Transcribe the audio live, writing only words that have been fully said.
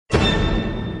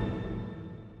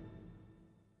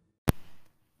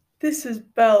This is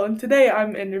Belle, and today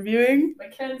I'm interviewing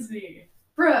McKenzie.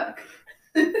 Brooke.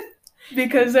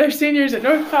 because they're seniors at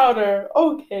North Powder.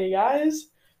 Okay, guys,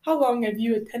 how long have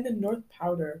you attended North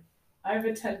Powder? I've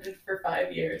attended for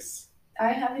 5 years. I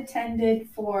have attended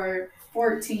for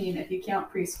 14 if you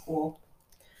count preschool.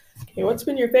 Okay, what's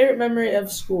been your favorite memory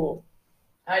of school?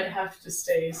 I'd have to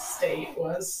say state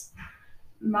was.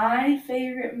 My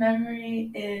favorite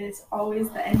memory is always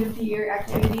the end of the year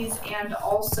activities and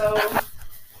also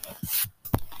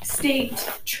state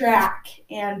track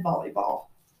and volleyball.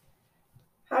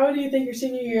 How do you think your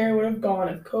senior year would have gone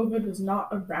if COVID was not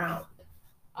around?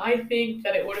 I think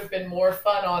that it would have been more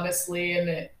fun, honestly, and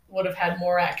it would have had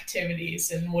more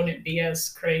activities and wouldn't be as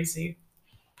crazy.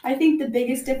 I think the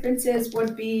biggest differences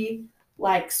would be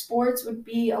like sports would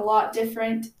be a lot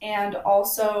different, and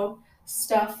also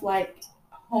stuff like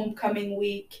homecoming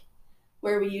week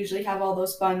where we usually have all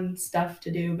those fun stuff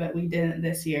to do, but we didn't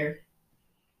this year.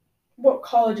 What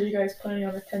college are you guys planning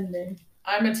on attending?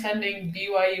 I'm attending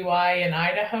BYUI in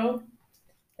Idaho,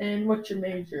 And what's your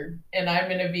major? and I'm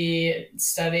going to be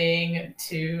studying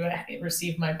to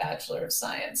receive my Bachelor of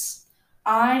Science.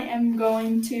 I am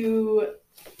going to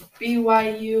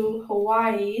BYU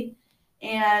Hawaii,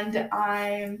 and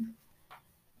I'm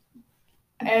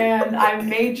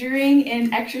majoring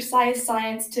in exercise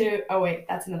science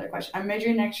that's another question. I'm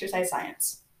majoring in exercise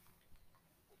science.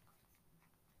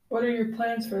 What are your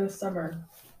plans for the summer?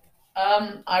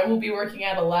 I will be working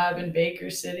at a lab in Baker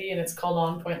City, and it's called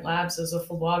On Point Labs, as a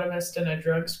phlebotomist and a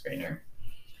drug screener.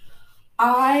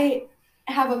 I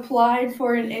have applied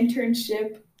for an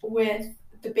internship with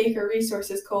the Baker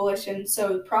Resources Coalition,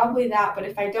 so probably that, but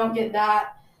if I don't get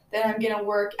that, then I'm going to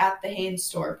work at the Hanes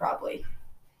store probably.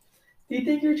 Do you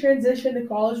think your transition to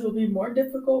college will be more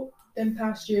difficult than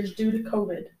past years due to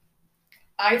COVID?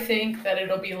 I think that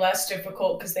it'll be less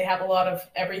difficult because they have a lot of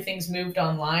everything's moved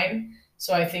online.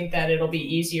 So I think that it'll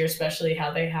be easier, especially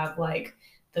how they have like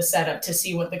the setup to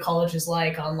see what the college is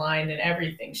like online, and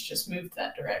everything's just moved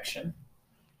that direction.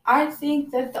 I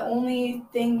think that the only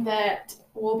thing that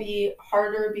will be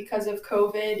harder because of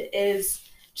COVID is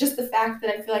just the fact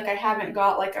that I feel like I haven't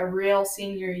got like a real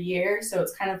senior year. So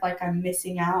it's kind of like I'm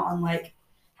missing out on like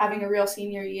having a real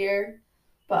senior year.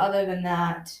 But other than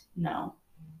that, no.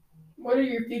 What are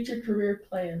your future career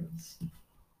plans?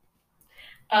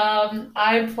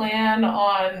 I plan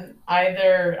on I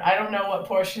don't know what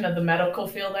portion of the medical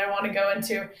field I want to go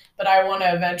into, but I want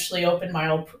to eventually open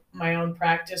my own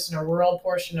practice in a rural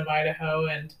portion of Idaho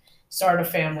and start a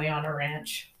family on a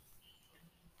ranch.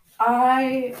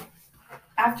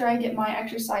 After I get my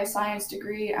exercise science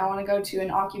degree, I want to go to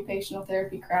an occupational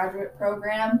therapy graduate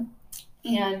program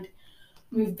and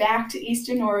move back to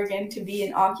Eastern Oregon to be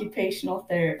an occupational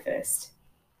therapist.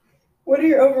 What are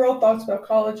your overall thoughts about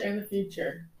college and the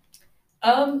future?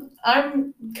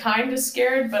 I'm kind of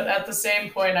scared, but at the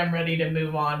same point, I'm ready to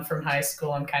move on from high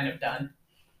school. I'm kind of done.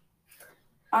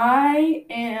 I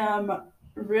am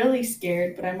really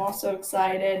scared, but I'm also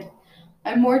excited.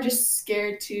 I'm more just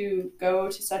scared to go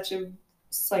to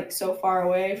so far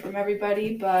away from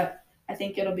everybody, but I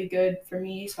think it'll be good for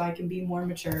me so I can be more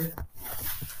mature.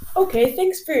 Okay,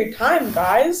 thanks for your time,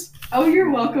 guys. Oh, you're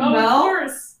welcome, Of Mel.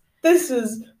 course, This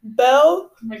is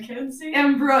Belle McKenzie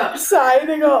And Brooke.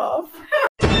 signing off.